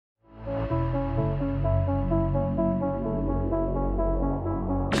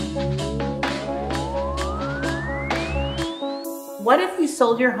if you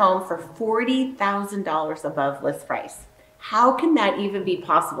sold your home for $40,000 above list price? How can that even be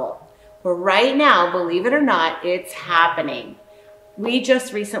possible? Well, right now, believe it or not, it's happening. We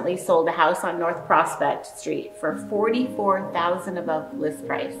just recently sold a house on North Prospect Street for $44,000 above list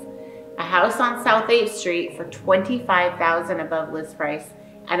price. A house on South 8th Street for $25,000 above list price,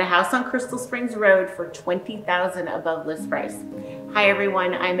 and a house on Crystal Springs Road for $20,000 above list price. Hi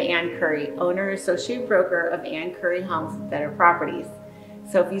everyone, I'm Ann Curry, owner and associate broker of Ann Curry Homes with Better Properties.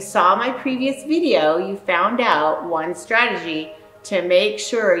 So if you saw my previous video, you found out one strategy to make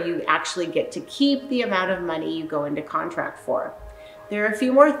sure you actually get to keep the amount of money you go into contract for. There are a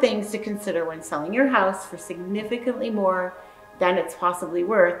few more things to consider when selling your house for significantly more than it's possibly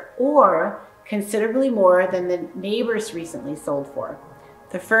worth, or considerably more than the neighbors recently sold for.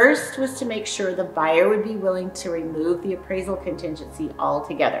 The first was to make sure the buyer would be willing to remove the appraisal contingency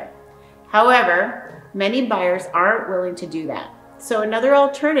altogether. However, many buyers aren't willing to do that. So another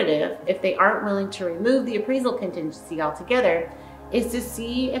alternative, if they aren't willing to remove the appraisal contingency altogether, is to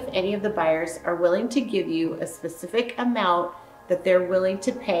see if any of the buyers are willing to give you a specific amount that they're willing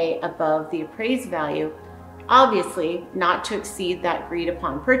to pay above the appraised value, obviously not to exceed that agreed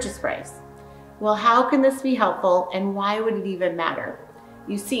upon purchase price. Well, how can this be helpful, and why would it even matter?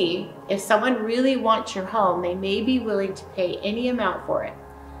 You see, if someone really wants your home, they may be willing to pay any amount for it.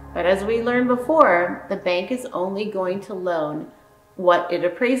 But as we learned before, the bank is only going to loan what it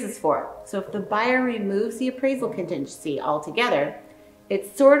appraises for. So if the buyer removes the appraisal contingency altogether,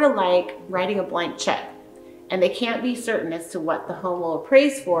 it's sort of like writing a blank check, and they can't be certain as to what the home will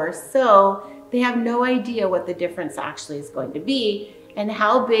appraise for, so they have no idea what the difference actually is going to be and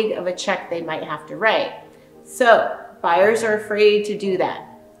how big of a check they might have to write. So buyers are afraid to do that.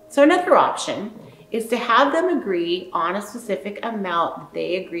 So another option is to have them agree on a specific amount that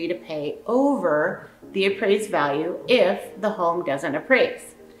they agree to pay over the appraised value if the home doesn't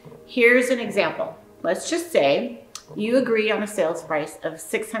appraise. Here's an example. Let's just say you agree on a sales price of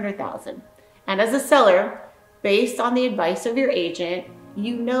 $600,000. And as a seller, based on the advice of your agent,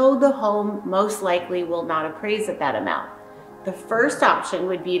 you know the home most likely will not appraise at that amount. The first option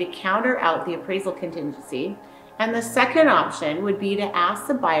would be to counter out the appraisal contingency, and the second option would be to ask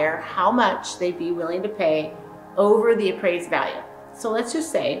the buyer how much they'd be willing to pay over the appraised value. So let's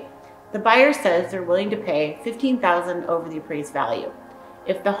just say the buyer says they're willing to pay $15,000 over the appraised value.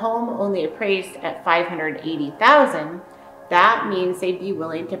 If the home only appraised at $580,000, that means they'd be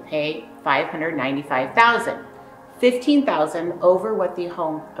willing to pay $595,000. $15,000 over what the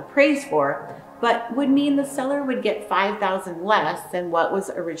home appraised for, but would mean the seller would get $5,000 less than what was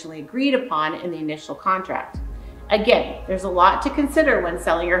originally agreed upon in the initial contract. Again, there's a lot to consider when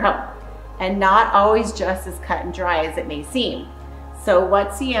selling your home, and not always just as cut and dry as it may seem. So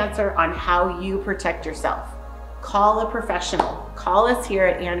what's the answer on how you protect yourself? Call a professional. Call us here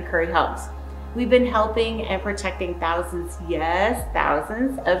at Ann Curry Homes. We've been helping and protecting thousands, yes,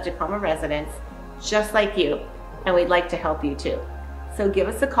 thousands of Tacoma residents just like you, and we'd like to help you too. So give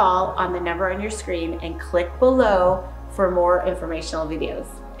us a call on the number on your screen and click below for more informational videos.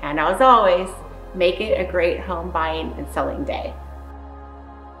 And as always, make it a great home buying and selling day.